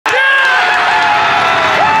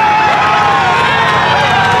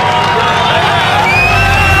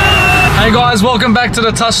Hey guys, welcome back to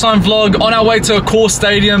the Touchline Vlog. On our way to Accor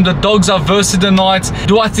Stadium, the Dogs are versus the Knights.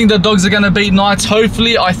 Do I think the Dogs are going to beat Knights?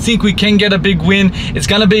 Hopefully, I think we can get a big win. It's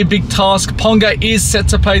going to be a big task. Ponga is set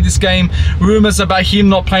to play this game. Rumours about him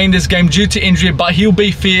not playing this game due to injury, but he'll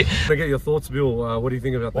be fit. I get your thoughts, Bill. What do you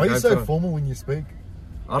think about that? Why are you so formal when you speak?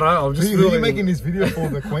 I don't know, I'm just Who are you making this video for,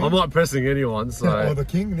 the Queen? I'm not pressing anyone, so... Or the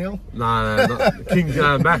King now? No, not King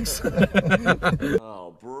Max.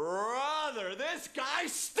 Oh, brother, this guy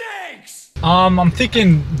stinks! I'm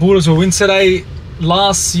thinking Bulldogs will win today.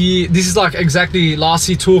 Last year, this is like exactly last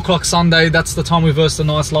year, 2 o'clock Sunday. That's the time we versed the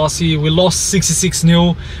Knights last year. We lost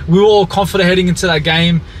 66-0. We were all confident heading into that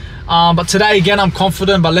game. But today, again, I'm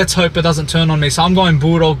confident, but let's hope it doesn't turn on me. So I'm going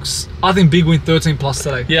Bulldogs. I think big win, 13 plus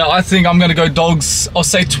today. Yeah, I think I'm going to go Dogs. I'll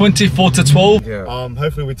say 24-12. Yeah.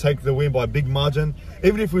 Hopefully we take the win by a big margin.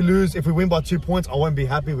 Even if we lose, if we win by 2 points, I won't be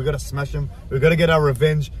happy. We've got to smash them. We've got to get our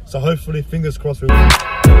revenge. So hopefully, fingers crossed, we win.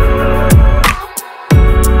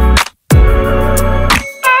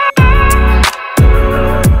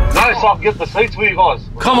 Get the seats with you guys.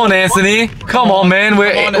 Come on, Anthony. Come on, man.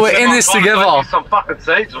 We're in this together. Some fucking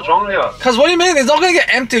seats. What's wrong with you? Because what do you mean? It's not going to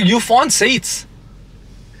get empty. You'll find seats.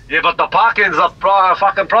 Yeah, but the parking's a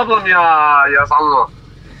fucking problem, yeah, son.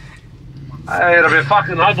 Hey, it'll be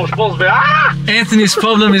fucking supposed to be. Anthony's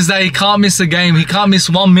problem is that he can't miss a game. He can't miss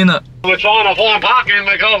 1 minute. We're trying to find parking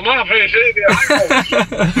because my fish is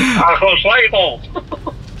across Slate.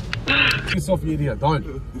 Piss off, you idiot.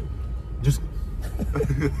 Don't. Just.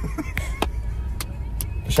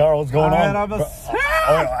 Shara, what's going on?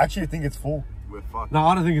 I actually think it's full. We're fucked. No,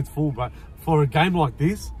 I don't think it's full, but for a game like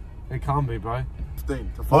this, it can't be, bro.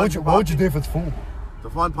 15. What would you do if it's full? To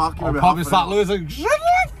find parking I'll probably start losing.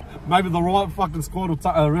 Maybe the right fucking squad will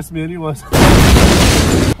arrest me anyways.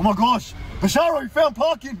 Oh my gosh, Bashara, we found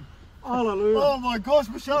parking. Hallelujah. Oh my gosh,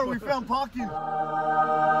 Bashara, we found parking.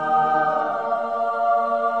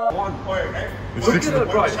 We're fixing the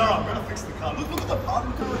car. Bashara, I'm gonna fix the car. Look at the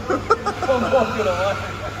parking car. I'm walking away.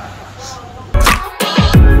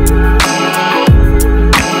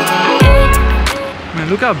 Man,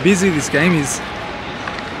 look how busy this game is.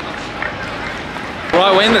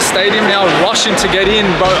 Right, we're in the stadium now, rushing to get in,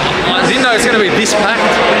 bro. I didn't know it's going to be this packed.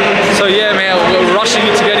 So yeah, man, we're rushing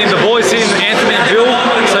to get in. The boys in, Anthony and Bill.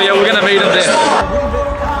 So yeah, we're going to meet them there.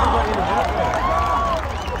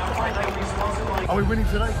 Are we winning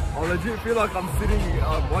today? I legit feel like I'm sitting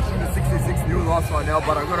watching the 66 New loss right now,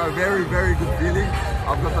 but I've got a very, very good feeling.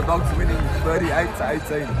 I've got the Dogs winning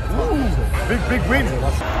 38-18. Ooh, big win.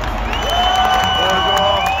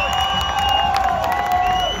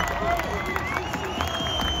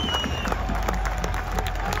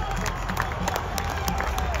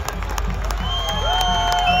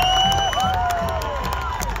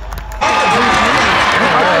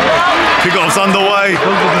 Kickoff's underway.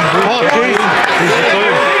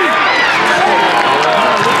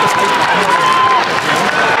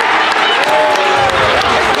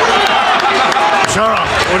 Shara,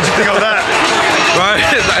 what did you think of that? Bro,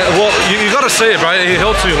 well, you got to see it, bro. He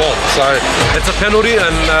held too long, so it's a penalty,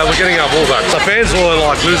 and we're getting our ball back. The fans were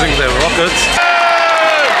like losing their rockets.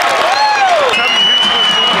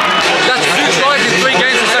 That's 2 strikes in 3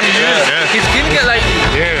 games for Sammy Hughes. Yeah. He's going to get like...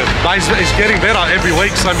 Yeah, but he's getting better every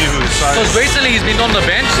week, Sammy Hughes. So recently he's been on the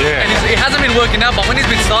bench, and it hasn't been working out, but when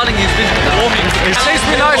he's been starting, he's been performing. At least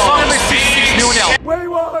we know it's not going to be 6-0 now.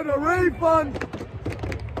 We want a refund!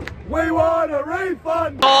 We want a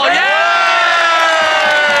refund! Oh yeah!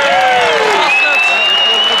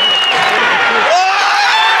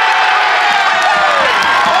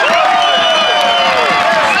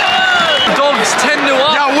 Dogs 10-0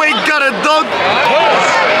 up. Yeah, we got a dog.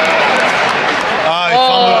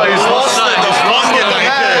 He's lost it.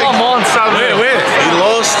 Come on, son. Where? He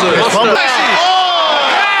lost it.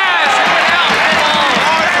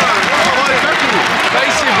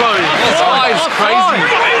 Crazy, bro. This guy is crazy.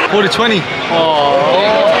 40-20. Oh.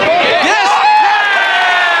 Yes!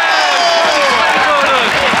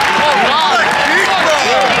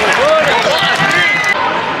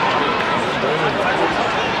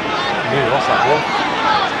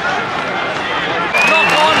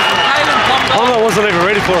 Ponga wasn't even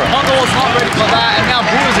ready for it. Ponga was not ready for that, and now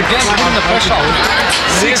Brewers again putting the pressure.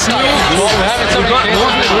 6-0.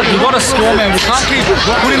 We've got to score, man. We can't keep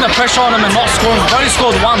putting the pressure on them and not scoring. We've only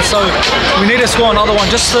scored 1, so we need to score another one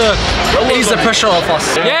just to ease the pressure off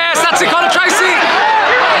us. Yes, that's it, Connor Tracy!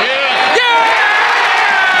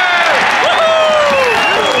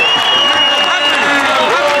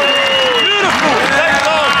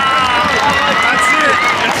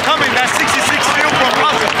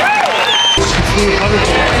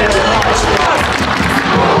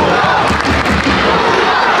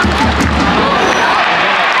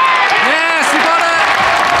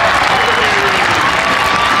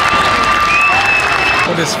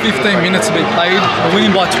 15 minutes to be played. We're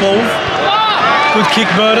winning by 12. Good kick,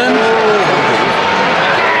 Burden.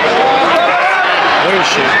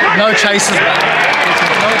 No chases, man.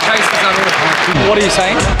 No chases at all. What are you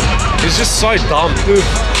saying? He's just so dumb.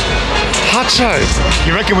 Hacho.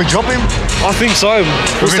 You reckon we drop him? I think so.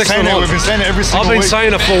 We've been saying it every single week. I've been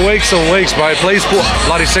saying it for weeks and weeks, bro. Please put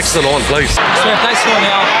bloody Sexton on, please. So if they score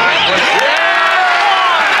now.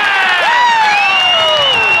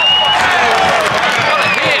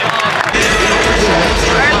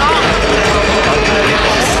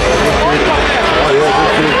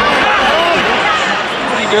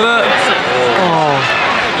 Get it. Oh.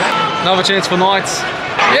 Another chance for Knights.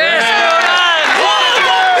 Yes!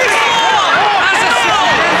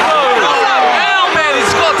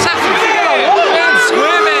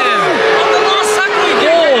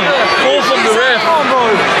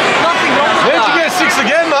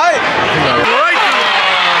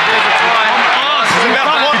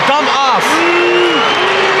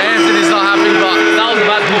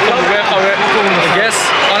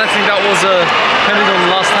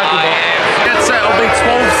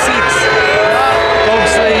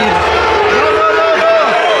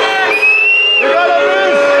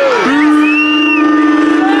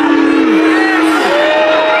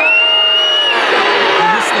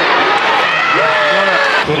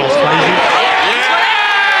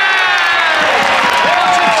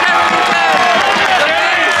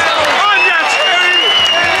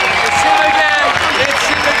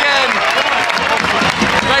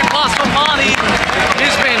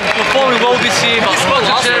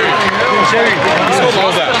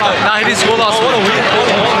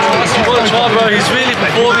 He's really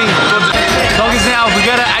performing. Doggies now, we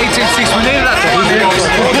get it 18-6. We needed that to win.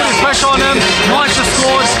 We're putting pressure on them. Knights just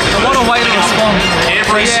scored. What a way to respond.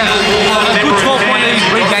 So yeah, a good 12-point lead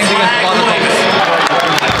regained against the Bulldogs.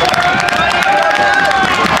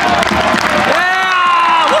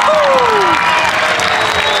 Yeah! Woohoo!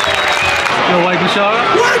 You awake, Michelle?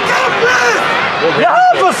 Wake up, man! You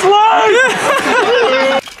have a slide!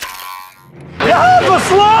 You have a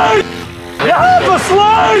slide! You have a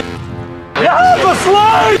slide! You have a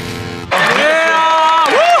slide! Yeah!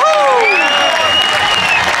 Woohoo!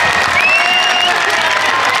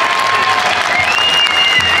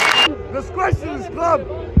 Disgrace to this club!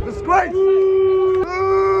 Disgrace!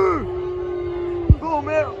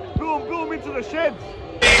 Boom into the sheds!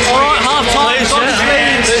 Alright, half time, Doggies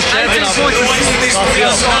lead. 18 points to 16.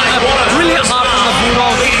 Brilliant half from the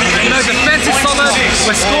Bulldogs. You know, defensive solid,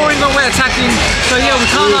 we're scoring when we're attacking. So yeah, we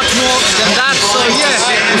can't much more than that. So yeah,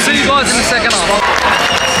 we'll see you guys in the second half.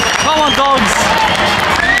 Come on, Dogs!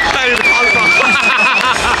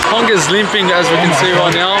 Honga's limping as we can see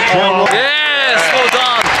right now. Yes, well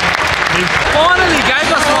done. Finally gave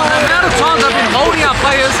us one. The amount of times I've been holding our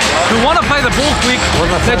players who want to play the ball quick,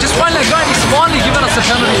 they just won't let go. He's finally given us a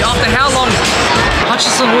penalty. After how long?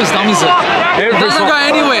 Hutchison always dummies it. It doesn't go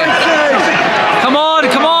anywhere. Come on,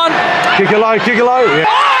 come on. Kick it low, kick it low. Yeah.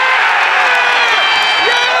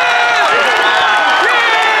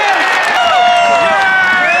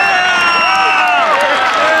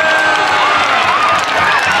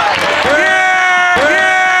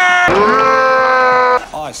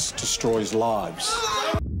 Ice destroys lives.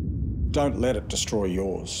 Don't let it destroy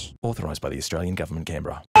yours. Authorised by the Australian Government,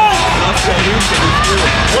 Canberra.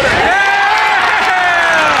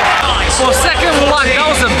 For a second, we're like, that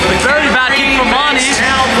was a very bad kick from Marnie,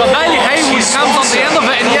 but Bailey Haywood comes on the end of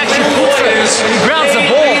it and he actually puts it and grounds the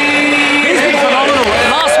ball. He's been phenomenal.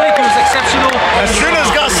 Last week he was exceptional. As soon as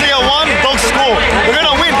Garcia won, Dogs score. We're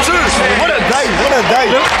going to win too. What a day, what a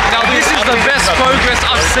day. Now this is the best progress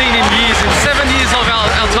I've seen in years. In 7 years of our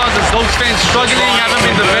time as Dogs fans, struggling, haven't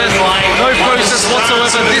been the best. No process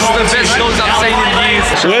whatsoever. This is the best Dogs I've seen in years.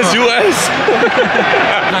 Where's US?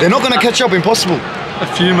 They're not going to catch up, impossible. A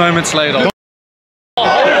few moments later.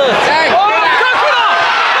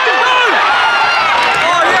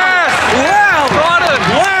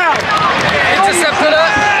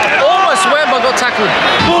 Tackled.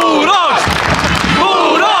 Bulldogs!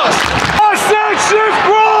 Bulldogs! I said shift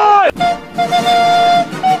right!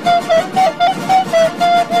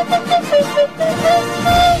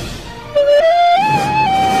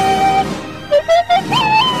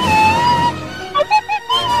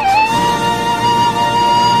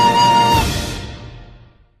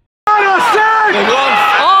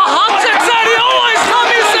 Oh, Hudson said he always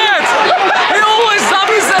dummies it! He always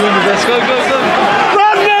dummies it! Let's go, go, go.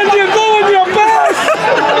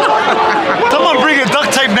 Someone bring a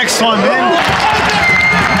duct tape next time, man.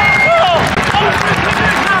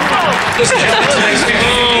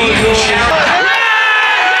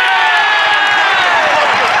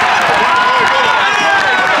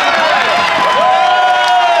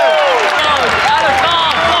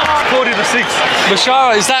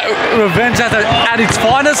 Bashara, is that revenge at its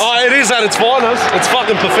finest? Oh, it is at its finest. It's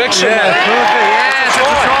fucking perfection. Yeah, mate. perfect. Yeah, it's a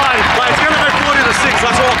try. Mate, it's going to go 40 to 6.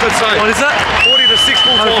 That's all I could say. What is it? 40 to 6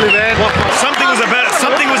 full time. Man. Something was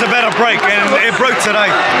about to break, and it broke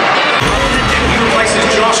today. He replaces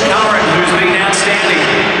Josh Curran, who's been outstanding.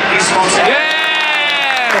 He's sponsored. Yes!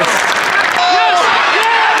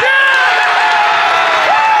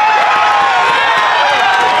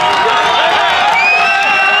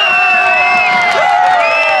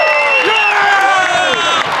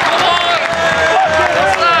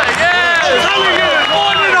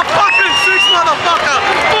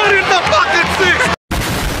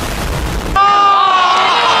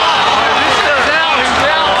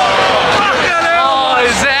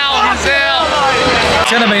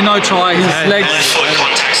 It's gonna be no try. His legs hit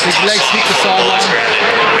the sideline.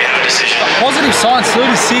 Positive signs,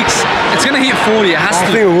 36. It's gonna hit 40. It has to.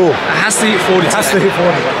 I think it will. It has to hit 40. It has to hit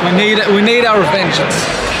 40. We need our revenge.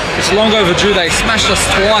 It's long overdue. They smashed us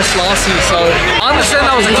twice last year, so I understand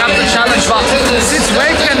that was a captain challenge, but since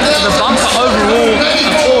when can the bumper overrule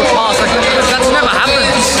a forward pass? Like, that's never happened.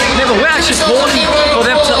 Never. We're actually calling for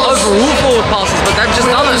them to overrule forward passes, but they've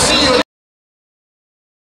just done it.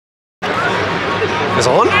 It's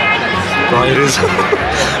on? No, it is.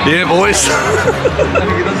 Yeah, boys.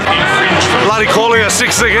 Bloody calling us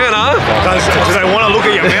 6 again, huh? Do they want to look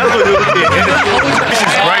at your mouth or do they look at your head? This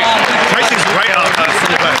is great. Tracy's great at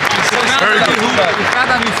fullback. Very good. We found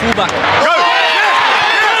that new fullback. Go!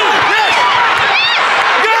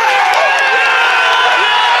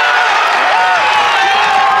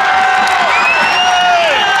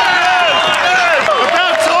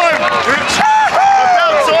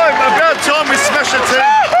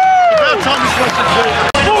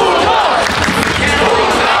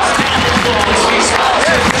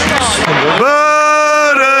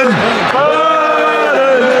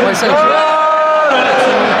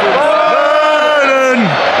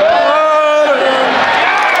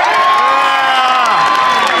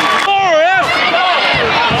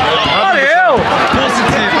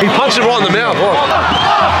 He punched it right in the mouth.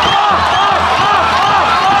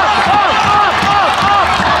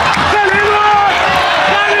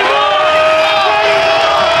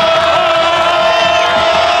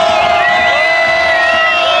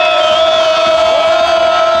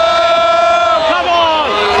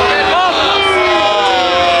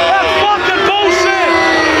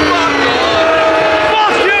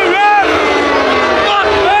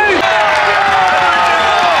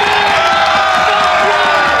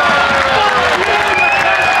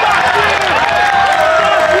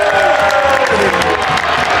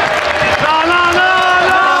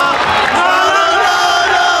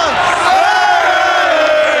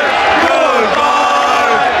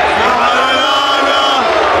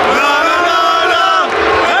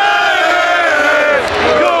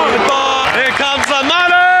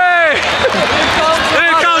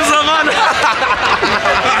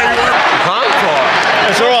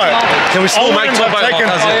 Can we still make top 8? Taken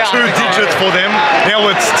 2 digits for them.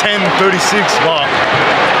 Now it's 10-36, but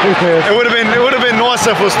it would have been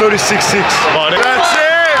nicer if it was 36-6. But that's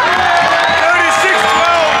it.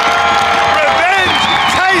 36-12. Revenge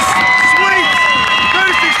tastes sweet.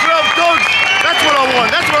 36-12 dogs. That's what I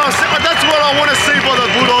want. That's what I want to see by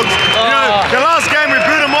the Bulldogs. You know, the last game we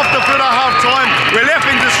beat them off the field at half time. We're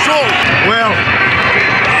left in distraught. Well.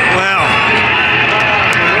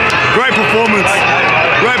 Great performance.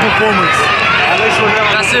 Great performance.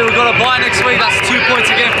 That's it, we've got a bye next week. That's 2 points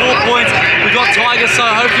again, 4 points. We've got Tigers, so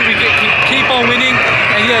hopefully we keep on winning.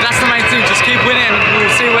 And yeah, that's the main thing, just keep winning and we'll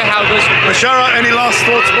see how it goes. Bashara, any last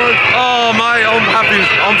thoughts, bro? Oh, mate, I'm happy.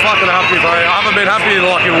 I'm fucking happy, bro. I haven't been happy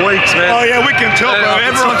like in weeks, man. Oh, yeah, we can tell, bro.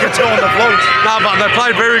 Everyone can tell on the vlogs. No, but they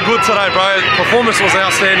played very good today, bro. Performance was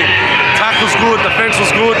outstanding. Tackle was good, defense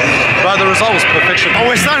was good. Bro, the result was perfection. Oh,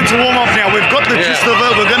 we're starting to warm up now. We've got the gist of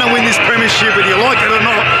it. We're going to win this premiership, whether you like it or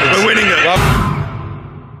not.